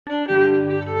ഇന്ന്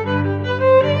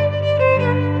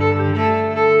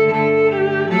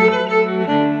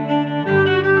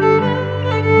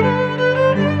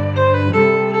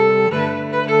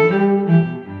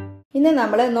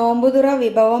നമ്മള് നോമ്പുതുറ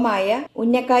വിഭവമായ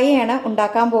ഉന്നക്കായയാണ്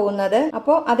ഉണ്ടാക്കാൻ പോകുന്നത്.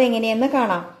 അപ്പോ അതെങ്ങനെയെന്ന്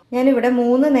കാണാം. ഞാനിവിടെ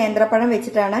 3 നേന്ത്രപ്പഴം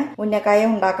വെച്ചിട്ടാണ് ഉന്നക്കായ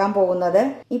ഉണ്ടാക്കാൻ പോകുന്നത്.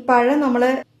 ഈ പഴം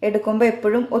നമ്മള് എടുക്കുമ്പോ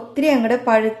എപ്പോഴും ഒത്തിരി അങ്ങോട്ട്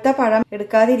പഴുത്ത പഴം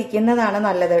എടുക്കാതിരിക്കുന്നതാണ്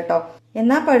നല്ലത് കേട്ടോ.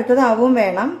 എന്നാ പഴുത്തതാവും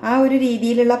വേണം. ആ ഒരു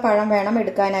രീതിയിലുള്ള പഴം വേണം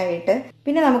എടുക്കാനായിട്ട്.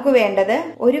 പിന്നെ നമുക്ക് വേണ്ടത്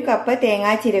 1 കപ്പ്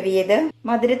തേങ്ങാ ചിരവിയത്,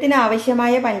 മധുരത്തിന്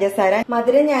ആവശ്യമായ പഞ്ചസാര.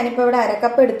 മധുരം ഞാനിപ്പോ ഇവിടെ 1/2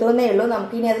 കപ്പ് എടുത്തുവെന്നേ ഉള്ളൂ.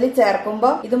 നമുക്ക് ഇനി അതിൽ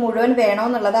ചേർക്കുമ്പോ ഇത് മുഴുവൻ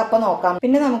വേണോന്നുള്ളത് അപ്പൊ നോക്കാം.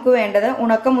 പിന്നെ നമുക്ക് വേണ്ടത്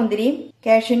ഉണക്കമുന്തിരിയും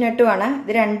കാഷ്യൂനട്ടുമാണ്.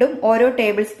 ഇത് രണ്ടും ഓരോ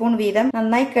ടേബിൾ സ്പൂൺ വീതം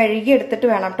നന്നായി കഴുകി എടുത്തിട്ട്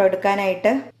വേണം കേട്ടോ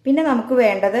എടുക്കാനായിട്ട്. പിന്നെ നമുക്ക്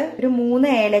വേണ്ടത് ഒരു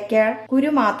 3 ഏലക്ക കുരു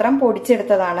മാത്രം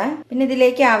പൊടിച്ചെടുത്തതാണ്. പിന്നെ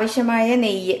ഇതിലേക്ക് ആവശ്യമായ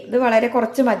നെയ്യ്. ഇത് വളരെ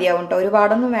കുറച്ച് മതിയാവും കേട്ടോ,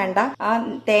 ഒരുപാടൊന്നും വേണ്ട. ആ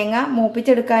തേങ്ങ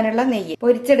മൂപ്പിച്ചെടുക്കാനുള്ള നെയ്യ്,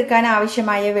 പൊരിച്ചെടുക്കാൻ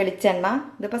ആവശ്യമായ വെളിച്ചെണ്ണ.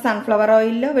 ഇതിപ്പോ സൺഫ്ലവർ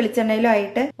ഓയിലിലോ വെളിച്ചെണ്ണയിലോ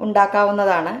ആയിട്ട്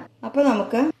ഉണ്ടാക്കാവുന്നതാണ്. അപ്പൊ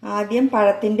നമുക്ക് ആദ്യം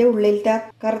പഴത്തിന്റെ ഉള്ളിലത്തെ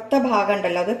കറുത്ത ഭാഗം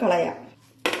ഉണ്ടല്ലോ അത് കളയാം.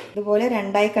 ഇതുപോലെ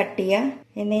 2ആയി കട്ട് ചെയ്യാം.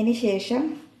 എന്നതിന് ശേഷം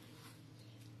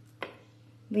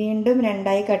വീണ്ടും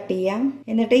 2ആയി കട്ട് ചെയ്യാം.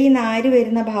 എന്നിട്ട് ഈ നാര്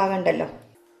വരുന്ന ഭാഗം ഉണ്ടല്ലോ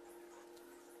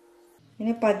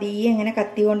ഇങ്ങനെ പതിയെ ഇങ്ങനെ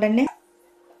കത്തി കൊണ്ട് തന്നെ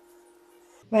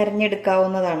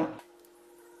വരഞ്ഞെടുക്കാവുന്നതാണ്.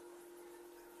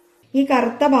 ഈ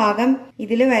കറുത്ത ഭാഗം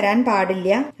ഇതിൽ വരാൻ പാടില്ല.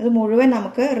 അത് മുഴുവൻ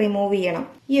നമുക്ക് റിമൂവ് ചെയ്യണം.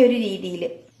 ഈ ഒരു രീതിയിൽ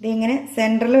ഇതിങ്ങനെ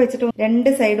സെന്ററിൽ വെച്ചിട്ട്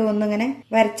 2 സൈഡും ഒന്നിങ്ങനെ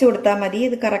വരച്ചു കൊടുത്താൽ മതി.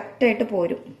 ഇത് കറക്റ്റ് ആയിട്ട്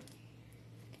പോരും.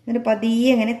 എന്നിട്ട് പതിയെ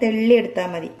ഇങ്ങനെ തെള്ളിയെടുത്താൽ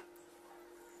മതി.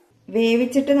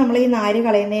 വേവിച്ചിട്ട് നമ്മൾ ഈ നാര്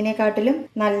കളയുന്നതിനെക്കാട്ടിലും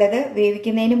നല്ലത്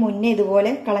വേവിക്കുന്നതിന് മുന്നേ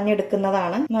ഇതുപോലെ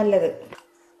കളഞ്ഞെടുക്കുന്നതാണ് നല്ലത്.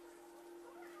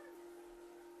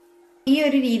 ഈ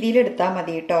ഒരു രീതിയിൽ എടുത്താൽ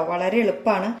മതി കേട്ടോ, വളരെ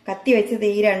എളുപ്പമാണ്. കത്തി വെച്ചത്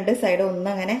ഈ 2 സൈഡും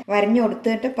ഒന്നങ്ങനെ വരഞ്ഞു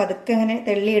കൊടുത്തിട്ട് പതുക്കെ അങ്ങനെ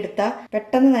തെള്ളിയെടുത്താൽ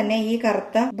പെട്ടെന്ന് തന്നെ ഈ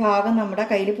കറുത്ത ഭാഗം നമ്മുടെ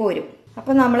കയ്യിൽ പോരും.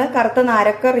 അപ്പൊ നമ്മള് കറുത്ത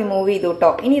നാരൊക്കെ റിമൂവ് ചെയ്തു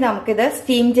കേട്ടോ. ഇനി നമുക്കിത്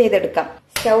സ്റ്റീം ചെയ്തെടുക്കാം.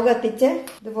 സ്റ്റൗ കത്തിച്ച്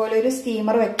ഇതുപോലെ ഒരു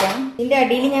സ്റ്റീമർ വെക്കാം. ഇതിന്റെ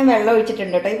അടിയിൽ ഞാൻ വെള്ളം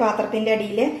ഒഴിച്ചിട്ടുണ്ട് കേട്ടോ, ഈ പാത്രത്തിന്റെ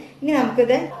അടിയിൽ. ഇനി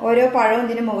നമുക്കിത് ഓരോ പഴവും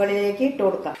ഇതിന് മുകളിലേക്ക് ഇട്ട്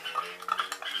കൊടുക്കാം.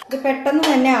 ഇത് പെട്ടെന്ന്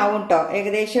തന്നെ ആവും കേട്ടോ.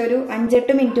 ഏകദേശം ഒരു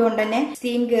 5-8 മിനിറ്റ് കൊണ്ട് തന്നെ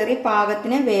സ്റ്റീം കയറി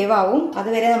പാകത്തിന് വേവാവും.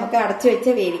 അതുവരെ നമുക്ക് അടച്ചു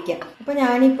വെച്ച് വേവിക്കാം. അപ്പൊ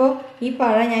ഞാനിപ്പോ ഈ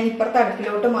പഴം ഞാൻ ഇപ്പുറത്തെ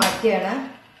അടുപ്പിലോട്ട് മാറ്റിയാണ്.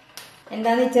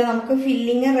 എന്താന്ന് വെച്ചാൽ നമുക്ക്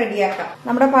ഫില്ലിങ് റെഡിയാക്കാം.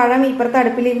 നമ്മുടെ പഴം ഇപ്പുറത്തെ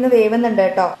അടുപ്പിലിരുന്ന് വേവുന്നുണ്ട്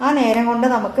കേട്ടോ. ആ നേരം കൊണ്ട്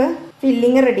നമുക്ക്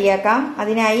ഫില്ലിങ് റെഡിയാക്കാം.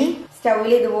 അതിനായി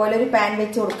സ്റ്റൗവിൽ ഇതുപോലെ ഒരു പാൻ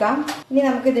വെച്ച് കൊടുക്കാം. ഇനി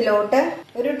നമുക്ക് ഇതിലോട്ട്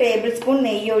ഒരു ടേബിൾ സ്പൂൺ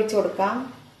നെയ്യ് ഒഴിച്ചു കൊടുക്കാം.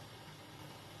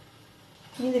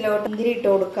 ഇനി ഇതിലോട്ട് മുന്തിരി ഇട്ട്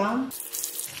കൊടുക്കാം.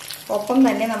 ഒപ്പം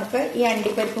തന്നെ നമുക്ക് ഈ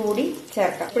അണ്ടിപ്പരിപ്പ് കൂടി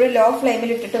ചേർക്കാം. ഇപ്പോഴും ലോ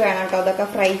ഫ്ലെയിമിൽ ഇട്ടിട്ട് വേണം കേട്ടോ അതൊക്കെ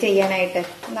ഫ്രൈ ചെയ്യാനായിട്ട്.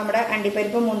 നമ്മുടെ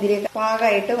അണ്ടിപ്പരിപ്പ് മുന്തിരി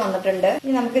പാകമായിട്ട് വന്നിട്ടുണ്ട്.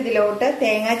 ഇനി നമുക്ക് ഇതിലോട്ട്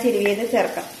തേങ്ങാ ചിരവിയത്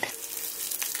ചേർക്കാം.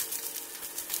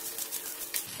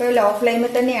 ഇപ്പോൾ ലോ ഫ്ലെയിമിൽ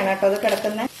തന്നെയാണ് കേട്ടോ അത്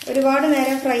കിടക്കുന്നത്. ഒരുപാട്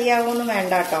നേരം ഫ്രൈ ആവുമൊന്നും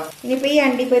വേണ്ട കേട്ടോ. ഇനിയിപ്പോ ഈ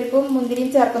അണ്ടിപ്പരിപ്പും മുന്തിരിയും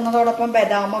ചേർക്കുന്നതോടൊപ്പം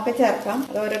ബദാമൊക്കെ ചേർക്കാം.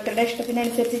 അത് ഓരോരുത്തരുടെ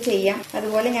ഇഷ്ടത്തിനനുസരിച്ച് ചെയ്യാം.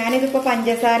 അതുപോലെ ഞാനിതിപ്പോ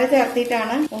പഞ്ചസാര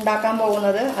ചേർത്തിട്ടാണ് ഉണ്ടാക്കാൻ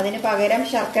പോകുന്നത്. അതിന് പകരം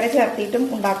ശർക്കര ചേർത്തിട്ടും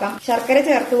ഉണ്ടാക്കാം. ശർക്കര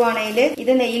ചേർത്തുവാണെങ്കിൽ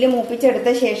ഇത് നെയ്യിൽ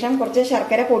മൂപ്പിച്ചെടുത്ത ശേഷം കുറച്ച്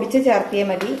ശർക്കര പൊടിച്ച് ചേർത്തിയാൽ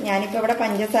മതി. ഞാനിപ്പോ ഇവിടെ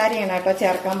പഞ്ചസാരയാണ് കേട്ടോ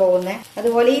ചേർക്കാൻ പോകുന്നത്.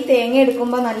 അതുപോലെ ഈ തേങ്ങ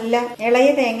എടുക്കുമ്പോൾ നല്ല ഇളയ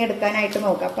തേങ്ങ എടുക്കാനായിട്ട്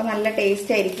നോക്കാം. അപ്പൊ നല്ല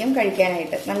ടേസ്റ്റ് ആയിരിക്കും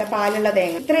കഴിക്കാനായിട്ട്. നല്ല പാലുള്ള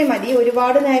തേങ്ങ ഇത്രയും മതി.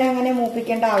 ഒരുപാട് നേരം അങ്ങനെ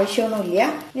മൂപ്പിക്കേണ്ട ആവശ്യമൊന്നുമില്ല.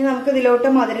 ഇനി നമുക്ക് ഇതിലോട്ട്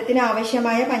മധുരത്തിന്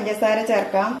ആവശ്യമായ പഞ്ചസാര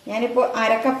ചേർക്കാം. ഞാനിപ്പോ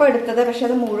 1/2 കപ്പ് എടുത്തത്, പക്ഷെ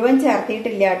അത് മുഴുവൻ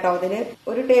ചേർത്തിയിട്ടില്ല കേട്ടോ. അതില്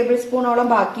 1 ടേബിൾ സ്പൂണോളം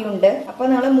ബാക്കിയുണ്ട്. അപ്പൊ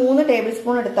നമ്മൾ 3 ടേബിൾ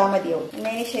സ്പൂൺ എടുത്താൽ മതിയോ.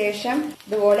 അതിന് ശേഷം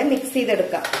ഇതുപോലെ മിക്സ്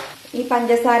ചെയ്തെടുക്കാം. ഈ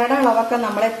പഞ്ചസാരയുടെ അളവൊക്കെ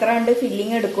നമ്മൾ എത്ര കണ്ട്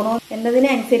ഫില്ലിങ് എടുക്കണോ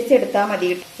എന്നതിനനുസരിച്ച് എടുത്താൽ മതി.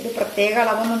 ഒരു പ്രത്യേക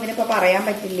അളവൊന്നും ഇതിനിപ്പോ പറയാൻ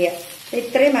പറ്റില്ല.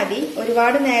 ഇത്രയും മതി.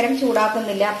 ഒരുപാട് നേരം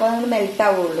ചൂടാക്കുന്നില്ല, അപ്പൊ അത് മെൽറ്റ്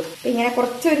ആവുള്ളൂ. ഇങ്ങനെ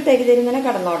കുറച്ചൊരു തരിതരിങ്ങനെ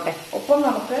കടന്നോട്ടെ. ഒപ്പം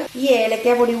നമുക്ക് ഈ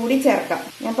ഏലക്ക പൊടി കൂടി ചേർക്കാം.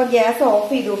 ഞാനിപ്പോ ഗ്യാസ് ഓഫ്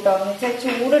ചെയ്തു കേട്ടോ, എന്ന് വെച്ചാൽ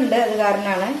ചൂടുണ്ട്, അത്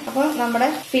കാരണമാണ്. അപ്പൊ നമ്മുടെ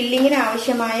ഫില്ലിങ്ങിന്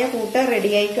ആവശ്യമായ കൂട്ട്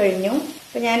റെഡിയായി കഴിഞ്ഞു.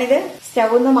 അപ്പൊ ഞാനിത്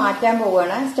സ്റ്റൗന്ന് മാറ്റാൻ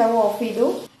പോവുകയാണ്. സ്റ്റൗ ഓഫ് ചെയ്തു.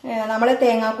 നമ്മള്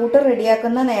തേങ്ങാക്കൂട്ട്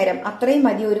റെഡിയാക്കുന്ന നേരം അത്രയും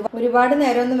മതി. ഒരുപാട്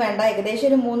നേരമൊന്നും വേണ്ട. ഏകദേശം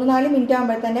ഒരു 3-4 മിനിറ്റ്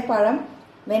ആകുമ്പോൾ തന്നെ പഴം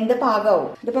വെന്ത് പാകമാവും.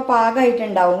 ഇതിപ്പോ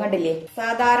പാകമായിട്ടുണ്ടാവും, കണ്ടില്ലേ.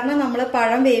 സാധാരണ നമ്മൾ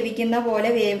പഴം വേവിക്കുന്ന പോലെ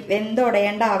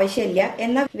വെന്തുടയേണ്ട ആവശ്യമില്ല,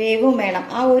 എന്നാൽ വേവും വേണം.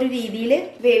 ആ ഒരു രീതിയിൽ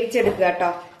വേവിച്ചെടുക്കുക കേട്ടോ.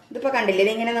 ഇതിപ്പോ കണ്ടില്ലേ,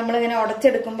 ഇതിങ്ങനെ നമ്മളിങ്ങനെ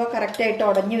ഉടച്ചെടുക്കുമ്പോൾ കറക്റ്റ് ആയിട്ട്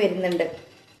ഉടഞ്ഞു വരുന്നുണ്ട്.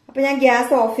 അപ്പൊ ഞാൻ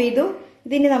ഗ്യാസ് ഓഫ് ചെയ്തു.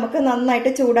 ഇതിന് നമുക്ക്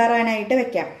നന്നായിട്ട് ചൂടാറാനായിട്ട്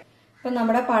വെക്കാം. അപ്പൊ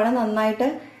നമ്മുടെ പഴം നന്നായിട്ട്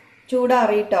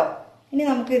ചൂടാറിയിട്ടോ. ഇനി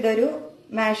നമുക്ക് ഇതൊരു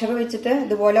മാഷർ വെച്ചിട്ട്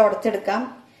ഇതുപോലെ ഉടച്ചെടുക്കാം.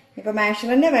 ഇപ്പൊ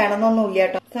മാഷറിന്റെ വേണമെന്നൊന്നുമില്ല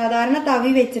കേട്ടോ. സാധാരണ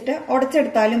തവി വെച്ചിട്ട്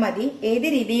ഉടച്ചെടുത്താലും മതി. ഏത്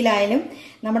രീതിയിലായാലും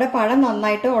നമ്മുടെ പഴം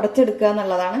നന്നായിട്ട് ഉടച്ചെടുക്കുക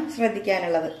എന്നുള്ളതാണ്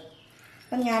ശ്രദ്ധിക്കാനുള്ളത്.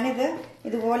 അപ്പൊ ഞാനിത്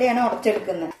ഇതുപോലെയാണ്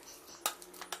ഉടച്ചെടുക്കുന്നത്.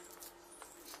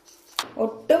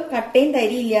 ഒട്ടും കട്ടയും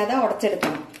തരിയില്ലാതെ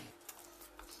ഉടച്ചെടുക്കണം.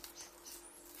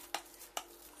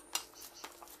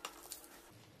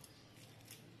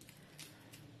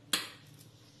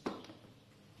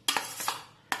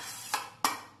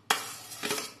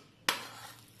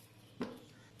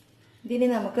 ഇതിന്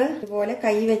നമുക്ക് ഇതുപോലെ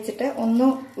കൈ വെച്ചിട്ട് ഒന്ന്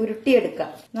ഉരുട്ടിയെടുക്കാം.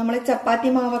 നമ്മൾ ചപ്പാത്തി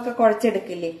മാവൊക്കെ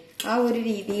കുഴച്ചെടുക്കില്ലേ, ആ ഒരു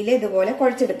രീതിയിൽ ഇതുപോലെ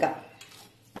കുഴച്ചെടുക്കാം.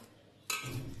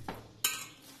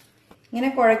 ഇങ്ങനെ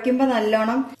കുഴയ്ക്കുമ്പോ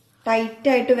നല്ലോണം ടൈറ്റ്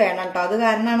ആയിട്ട് വേണം കേട്ടോ. അത്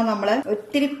കാരണമാണ് നമ്മള്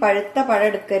ഒത്തിരി പഴുത്ത പഴം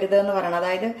എടുക്കരുത് എന്ന് പറയണത്.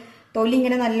 അതായത് തൊലി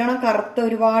ഇങ്ങനെ നല്ലോണം കറുത്ത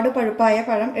ഒരുപാട് പഴുപ്പായ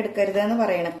പഴം എടുക്കരുത് എന്ന്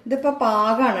പറയണം. ഇതിപ്പോ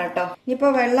പാകാണ് കേട്ടോ. ഇനിയിപ്പോ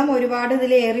വെള്ളം ഒരുപാട്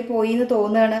ഇതിൽ ഏറി പോയി എന്ന്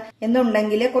തോന്നുകയാണ്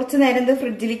എന്നുണ്ടെങ്കിൽ കുറച്ചു നേരം ഇത്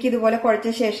ഫ്രിഡ്ജിലേക്ക് ഇതുപോലെ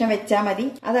കുഴച്ച ശേഷം വെച്ചാൽ മതി.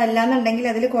 അതല്ലാന്നുണ്ടെങ്കിൽ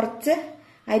അതിൽ കുറച്ച്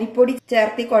അരിപ്പൊടി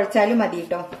ചേർത്തി കുഴച്ചാലും മതി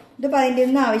കേട്ടോ. ഇതിപ്പോ അതിന്റെ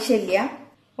ഒന്നും ആവശ്യമില്ല.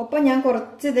 ഒപ്പം ഞാൻ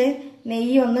കുറച്ചിത്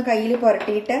നെയ്യ് ഒന്ന് കയ്യിൽ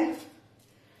പുരട്ടിയിട്ട്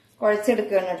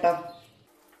കുഴച്ചെടുക്കുകയാണ് കേട്ടോ.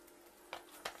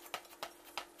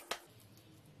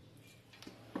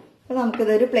 അപ്പൊ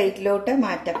നമുക്കിതൊരു പ്ലേറ്റിലോട്ട്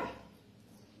മാറ്റാം.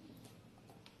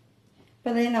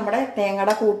 അപ്പൊ നമ്മുടെ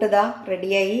തേങ്ങയുടെ കൂട്ടുതാ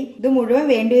റെഡിയായി. ഇത് മുഴുവൻ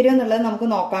വേണ്ടി വരും എന്നുള്ളത് നമുക്ക്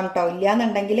നോക്കാം കേട്ടോ.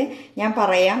 ഇല്ലാന്നുണ്ടെങ്കിൽ ഞാൻ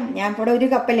പറയാം. ഞാൻ ഇവിടെ ഒരു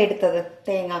കപ്പല്ലേ എടുത്തത്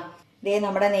തേങ്ങ. ഇതേ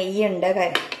നമ്മുടെ നെയ്യുണ്ട്.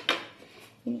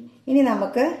 ഇനി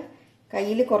നമുക്ക്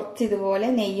കയ്യിൽ കുറച്ച് ഇതുപോലെ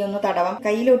നെയ്യൊന്ന് തടവാം.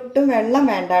 കയ്യിൽ ഒട്ടും വെള്ളം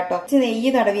വേണ്ട കേട്ടോ. കുറച്ച്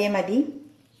നെയ്യ് തടവിയേ മതി.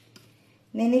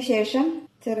 ഇതിന് ശേഷം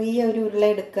ചെറിയ ഒരു ഉരുള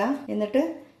എടുക്കുക. എന്നിട്ട്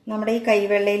നമ്മുടെ ഈ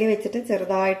കൈവെള്ളയിൽ വെച്ചിട്ട്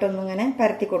ചെറുതായിട്ടൊന്നിങ്ങനെ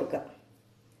പരത്തി കൊടുക്കുക.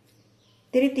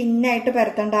 ഇത്തിരി തിന്നായിട്ട്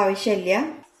പരത്തേണ്ട ആവശ്യമില്ല.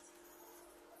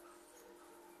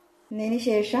 ഇതിന്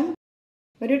ശേഷം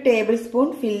ഒരു ടേബിൾ സ്പൂൺ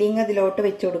ഫില്ലിങ് അതിലോട്ട്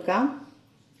വെച്ചു കൊടുക്കാം.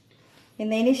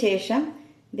 എന്നതിന് ശേഷം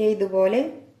ദേ ഇതുപോലെ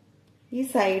ഈ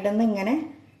സൈഡിൽ നിന്ന് ഇങ്ങനെ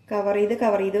കവർ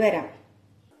ചെയ്ത് വരാം.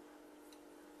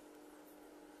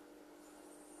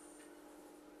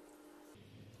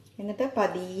 എന്നിട്ട്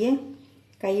പതിയെ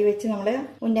കൈ വെച്ച് നമ്മള്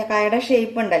ഉന്നക്കായയുടെ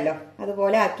ഷേപ്പ് ഉണ്ടല്ലോ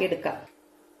അതുപോലെ ആക്കിയെടുക്കാം.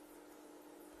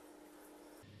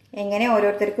 എങ്ങനെ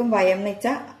ഓരോരുത്തർക്കും വയം എന്ന്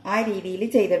വെച്ചാൽ ആ രീതിയിൽ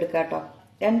ചെയ്തെടുക്കുക കേട്ടോ.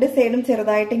 രണ്ട് സൈഡും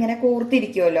ചെറുതായിട്ട് ഇങ്ങനെ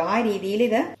കൂർത്തിരിക്കുമല്ലോ, ആ രീതിയിൽ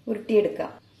ഇത് ഉരുട്ടിയെടുക്കാം.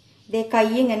 ഇതേ കൈ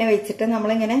ഇങ്ങനെ വെച്ചിട്ട്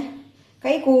നമ്മളിങ്ങനെ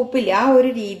കൈ കൂപ്പില്ല, ആ ഒരു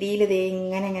രീതിയിൽ ഇതേ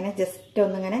ഇങ്ങനെ ജസ്റ്റ്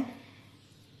ഒന്നിങ്ങനെ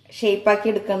ഷേപ്പാക്കി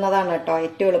എടുക്കുന്നതാണ് കേട്ടോ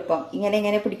ഏറ്റവും എളുപ്പം.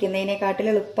 ഇങ്ങനെ പിടിക്കുന്നതിനെക്കാട്ടിൽ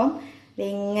എളുപ്പം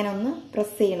ഇങ്ങനെ ഒന്ന്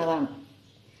പ്രസ് ചെയ്യണതാണ്.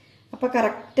 അപ്പൊ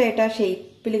കറക്റ്റായിട്ട് ആ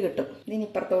ഷേപ്പിൽ കിട്ടും. ഇതിന്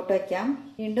ഇപ്പുറത്തോട്ട് വെക്കാം.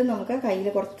 വീണ്ടും നമുക്ക് കയ്യിൽ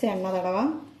കുറച്ച് എണ്ണ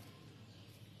തടവാം.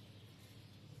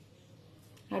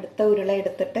 അടുത്ത ഉരുള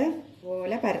എടുത്തിട്ട്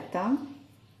ഇതുപോലെ പരത്താം.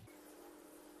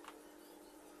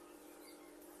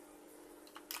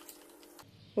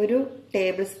 ഒരു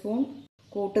ടേബിൾ സ്പൂൺ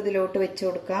കൂട്ടുതിലോട്ട് വെച്ചു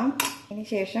കൊടുക്കാം.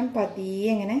 അതിനുശേഷം പതിയെ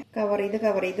ഇങ്ങനെ കവർ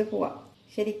ചെയ്ത് പോവാം.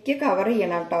 ശരിക്കും കവർ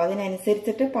ചെയ്യണം കേട്ടോ.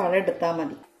 അതിനനുസരിച്ചിട്ട് പഴം എടുത്താൽ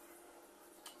മതി.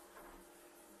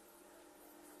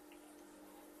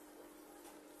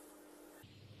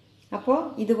 അപ്പോൾ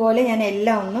ഇതുപോലെ ഞാൻ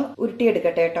എല്ലാം ഒന്ന്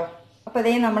ഉരുട്ടിയെടുക്കട്ടെ കേട്ടോ. അപ്പൊ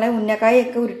അതേ നമ്മളെ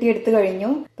ഉന്നക്കായൊക്കെ ഉരുട്ടിയെടുത്ത് കഴിഞ്ഞു.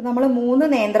 അപ്പൊ നമ്മൾ 3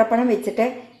 നേന്ത്രപ്പഴം വെച്ചിട്ട്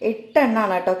 8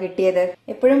 എണ്ണാണ് കേട്ടോ കിട്ടിയത്.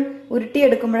 എപ്പോഴും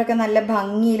ഉരുട്ടിയെടുക്കുമ്പോഴൊക്കെ നല്ല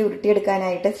ഭംഗിയിൽ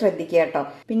ഉരുട്ടിയെടുക്കാനായിട്ട് ശ്രദ്ധിക്കുക കേട്ടോ.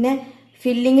 പിന്നെ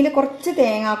ഫില്ലിങ്ങിൽ കുറച്ച്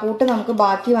തേങ്ങാക്കൂട്ട് നമുക്ക്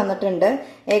ബാക്കി വന്നിട്ടുണ്ട്.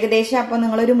 ഏകദേശം അപ്പൊ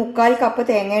നിങ്ങളൊരു 1/4 കപ്പ്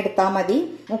തേങ്ങ എടുത്താൽ മതി.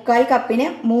 1/4 കപ്പിന്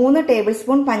 3 ടേബിൾ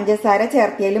സ്പൂൺ പഞ്ചസാര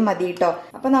ചേർത്തിയാലും മതി കേട്ടോ.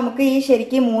 അപ്പൊ നമുക്ക് ഈ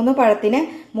ശരിക്കും 3 പഴത്തിന്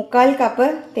 1/4 കപ്പ്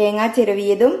തേങ്ങ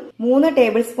ചിരവിയതും 3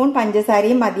 ടേബിൾ സ്പൂൺ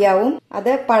പഞ്ചസാരയും മതിയാവും.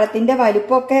 അത് പഴത്തിന്റെ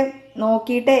വലുപ്പമൊക്കെ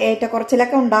നോക്കിയിട്ട്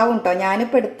ഏറ്റക്കുറച്ചിലൊക്കെ ഉണ്ടാവും കേട്ടോ.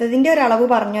 ഞാനിപ്പോ എടുത്തതിന്റെ ഒരു അളവ്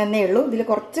പറഞ്ഞു എന്നേ ഉള്ളൂ. ഇതിൽ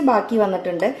കുറച്ച് ബാക്കി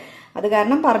വന്നിട്ടുണ്ട്, അത്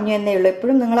കാരണം പറഞ്ഞു എന്നേ ഉള്ളൂ.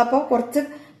 എപ്പോഴും നിങ്ങളപ്പോ കുറച്ച്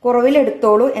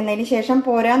കുറവിലെടുത്തോളൂ. എന്നതിന് ശേഷം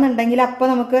പോരാന്നുണ്ടെങ്കിൽ അപ്പൊ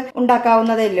നമുക്ക്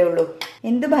ഉണ്ടാക്കാവുന്നതല്ലേ ഉള്ളൂ.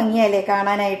 എന്ത് ഭംഗിയല്ലേ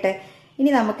കാണാനായിട്ട്.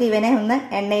 ഇനി നമുക്ക് ഇവനെ ഒന്ന്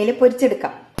എണ്ണയിൽ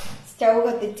പൊരിച്ചെടുക്കാം. സ്റ്റൗ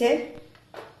കത്തിച്ച്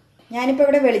ഞാനിപ്പോ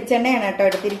ഇവിടെ വെളിച്ചെണ്ണയാണ് കേട്ടോ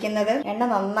എടുത്തിരിക്കുന്നത്. എണ്ണ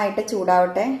നന്നായിട്ട്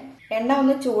ചൂടാവട്ടെ. എണ്ണ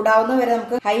ഒന്ന് ചൂടാവുന്ന വരെ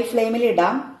നമുക്ക് ഹൈ ഫ്ലെയിമിൽ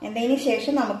ഇടാം. എന്നതിന്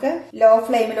ശേഷം നമുക്ക് ലോ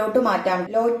ഫ്ലെയിമിലോട്ട് മാറ്റാം.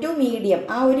 ലോ ടു മീഡിയം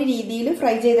ആ ഒരു രീതിയിൽ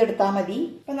ഫ്രൈ ചെയ്തെടുത്താൽ മതി.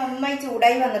 ഇപ്പൊ നന്നായി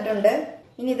ചൂടായി വന്നിട്ടുണ്ട്.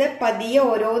 ഇനി ഇത് പതിയെ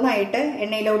ഓരോന്നായിട്ട്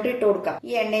എണ്ണയിലോട്ട് ഇട്ട് കൊടുക്കാം.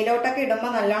 ഈ എണ്ണയിലോട്ടൊക്കെ ഇടുമ്പോ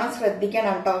നല്ലോണം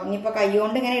ശ്രദ്ധിക്കണം കേട്ടോ. ഇനിയിപ്പോ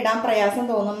കൈകൊണ്ട് ഇങ്ങനെ ഇടാൻ പ്രയാസം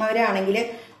തോന്നുന്നവരാണെങ്കിൽ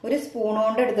ഒരു സ്പൂൺ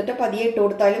കൊണ്ട് എടുത്തിട്ട് പതിയെ ഇട്ട്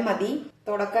കൊടുത്താലും മതി.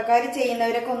 തുടക്കക്കാർ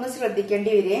ചെയ്യുന്നവരൊക്കെ ഒന്ന്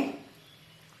ശ്രദ്ധിക്കേണ്ടി വരേ.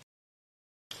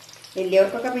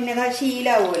 വലിയവർക്കൊക്കെ പിന്നെ അത്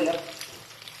ശീലാവുമല്ലോ.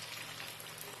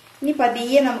 ഇനി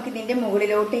പതിയെ നമുക്ക് ഇതിന്റെ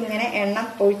മുകളിലോട്ട് ഇങ്ങനെ എണ്ണ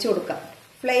ഒഴിച്ചു കൊടുക്കാം.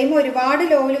 ഫ്ലെയിം ഒരുപാട്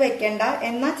ലോയിൽ വെക്കണ്ട,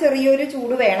 എന്നാൽ ചെറിയൊരു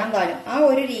ചൂട് വേണം താനും. ആ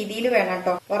ഒരു രീതിയിൽ വേണം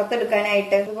കേട്ടോ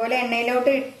വറുത്തെടുക്കാനായിട്ട്. അതുപോലെ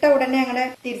എണ്ണയിലോട്ട് ഇട്ട ഉടനെ അങ്ങനെ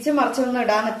തിരിച്ചു മറിച്ചൊന്നും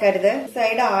ഇടാൻ നിൽക്കരുത്.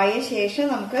 സൈഡ് ആയ ശേഷം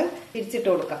നമുക്ക് തിരിച്ചിട്ട്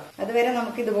കൊടുക്കാം. അതുവരെ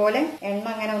നമുക്ക് ഇതുപോലെ എണ്ണ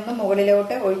അങ്ങനെ ഒന്ന്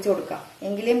മുകളിലോട്ട് ഒഴിച്ചു കൊടുക്കാം.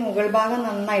 എങ്കിലേ മുകൾ ഭാഗം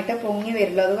നന്നായിട്ട് പൊങ്ങി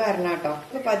വരുള്ളൂ. അത് കാരണം കേട്ടോ.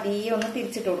 പതിയെ ഒന്ന്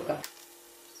തിരിച്ചിട്ട് കൊടുക്കാം.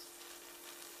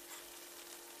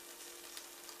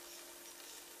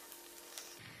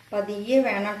 പതിയെ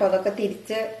വേണം കേട്ടോ അതൊക്കെ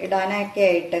തിരിച്ച് ഇടാനൊക്കെ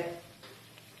ആയിട്ട്.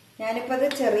 ഞാനിപ്പോ അത്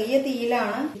ചെറിയ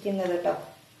തീയിലാണ് ഇരിക്കുന്നത് കേട്ടോ.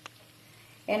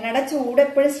 എണ്ണയുടെ ചൂട്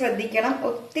എപ്പോഴും ശ്രദ്ധിക്കണം.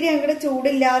 ഒത്തിരി അങ്ങോട്ട്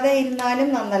ചൂടില്ലാതെ ഇരുന്നാലും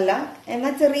നന്നല്ല,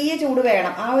 എന്നാൽ ചെറിയ ചൂട്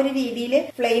വേണം. ആ ഒരു രീതിയിൽ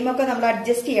ഫ്ലെയിം ഒക്കെ നമ്മൾ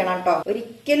അഡ്ജസ്റ്റ് ചെയ്യണം കേട്ടോ.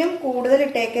 ഒരിക്കലും കൂടുതൽ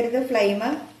ഇട്ടേക്കരുത് ഫ്ലെയിം.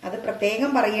 അത് പ്രത്യേകം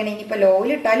പറയണെങ്കിൽ ഇപ്പൊ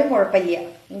ലോയിലിട്ടാലും കുഴപ്പമില്ല,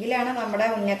 എങ്കിലാണ് നമ്മുടെ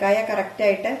ഉന്നക്കായ കറക്റ്റ്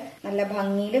ആയിട്ട് നല്ല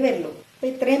ഭംഗിയിൽ വരുള്ളൂ. അപ്പൊ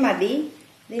ഇത്രയും മതി.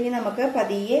 ഇതിനി നമുക്ക്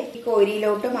പതിയെ ഈ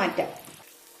കോരിയിലോട്ട് മാറ്റാം.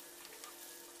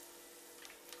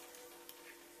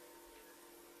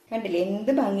 കണ്ടില്ലേ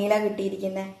എന്ത് ഭംഗിയിലാ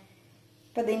കിട്ടിയിരിക്കുന്നത്.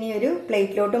 അപ്പൊ ഇതിനി ഒരു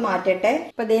പ്ലേറ്റിലോട്ട് മാറ്റട്ടെ.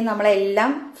 അപ്പൊ ഇത്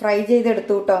നമ്മളെല്ലാം ഫ്രൈ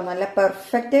ചെയ്തെടുത്തു കേട്ടോ. നല്ല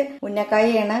പെർഫെക്റ്റ്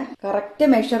ഉന്നക്കായാണ്. കറക്റ്റ്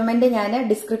മെഷർമെന്റ് ഞാൻ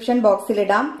ഡിസ്ക്രിപ്ഷൻ ബോക്സിൽ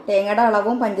ഇടാം. തേങ്ങയുടെ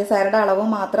അളവും പഞ്ചസാരയുടെ അളവും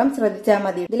മാത്രം ശ്രദ്ധിച്ചാൽ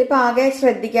മതി. ഇതിലിപ്പോ ആകെ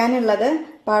ശ്രദ്ധിക്കാനുള്ളത്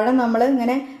പഴം നമ്മൾ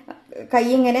ഇങ്ങനെ കൈ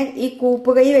ഇങ്ങനെ ഈ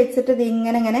കൂപ്പ് കൈ വെച്ചിട്ട് ഇത്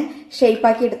ഇങ്ങനെ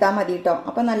ഷേപ്പാക്കി എടുത്താൽ മതി കേട്ടോ.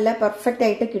 അപ്പൊ നല്ല പെർഫെക്റ്റ്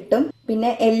ആയിട്ട് കിട്ടും. പിന്നെ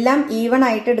എല്ലാം ഈവൺ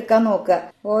ആയിട്ട് എടുക്കാൻ നോക്കുക.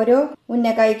 ഓരോ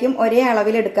ഉന്നക്കായ്ക്കും ഒരേ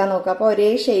അളവിൽ എടുക്കാൻ നോക്കുക. അപ്പൊ ഒരേ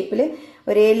ഷേപ്പിൽ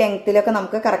ഒരേ ലെങ്ത്തിലൊക്കെ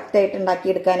നമുക്ക് കറക്റ്റ് ആയിട്ട് ഉണ്ടാക്കി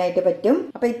എടുക്കാനായിട്ട് പറ്റും.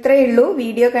 അപ്പൊ ഇത്രയേ ഉള്ളൂ.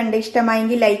 വീഡിയോ കണ്ട്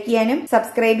ഇഷ്ടമായെങ്കിൽ ലൈക്ക് ചെയ്യാനും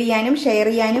സബ്സ്ക്രൈബ് ചെയ്യാനും ഷെയർ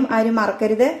ചെയ്യാനും ആരും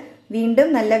മറക്കരുത്. വീണ്ടും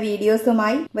നല്ല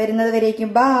വീഡിയോസുമായി വരുന്നത്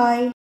വരേക്കും ബായ്.